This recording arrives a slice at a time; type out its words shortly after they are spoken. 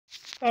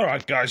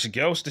Alright guys and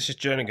girls, this is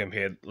jerninhgam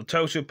here. The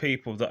total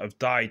people that have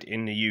died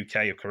in the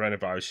UK of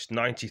coronavirus is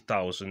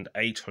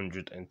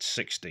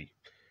 90,860.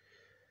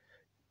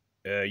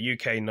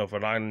 UK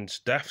Northern Ireland's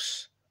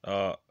deaths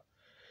are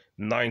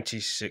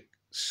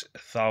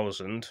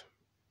 96,000.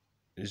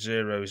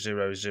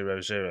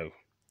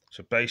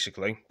 So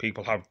basically,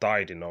 people have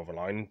died in Northern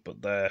Ireland,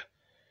 but they're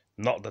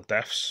not the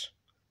deaths,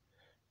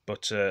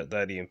 but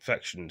they're the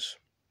infections.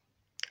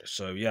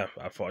 So yeah,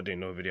 I thought I'd do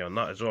another video on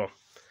that as well.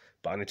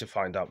 But I need to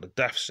find out the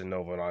deaths in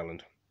Northern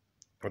Ireland.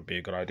 Would be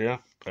a good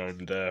idea.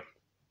 And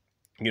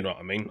you know what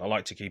I mean. I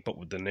like to keep up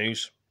with the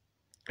news.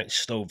 It's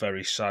still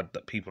very sad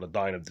that people are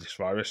dying of this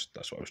virus.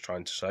 That's what I was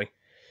trying to say.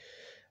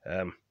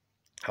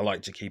 I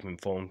like to keep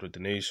informed with the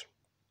news.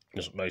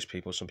 As most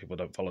people, some people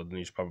don't follow the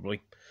news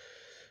probably.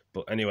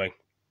 But anyway,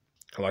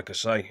 like I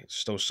say, it's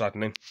still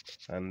saddening.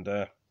 And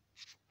I'm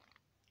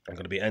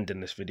going to be ending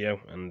this video.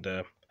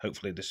 And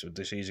hopefully this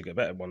disease will get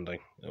better one day.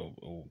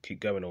 It'll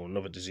keep going, or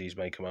another disease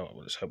may come out.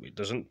 Let's hope it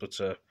doesn't. But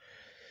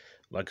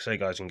like I say,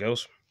 guys and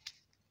girls,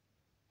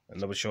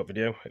 another short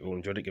video. If you all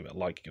enjoyed it, give it a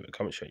like, give it a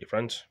comment, share it with your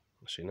friends.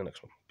 I'll see you in the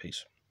next one.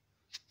 Peace.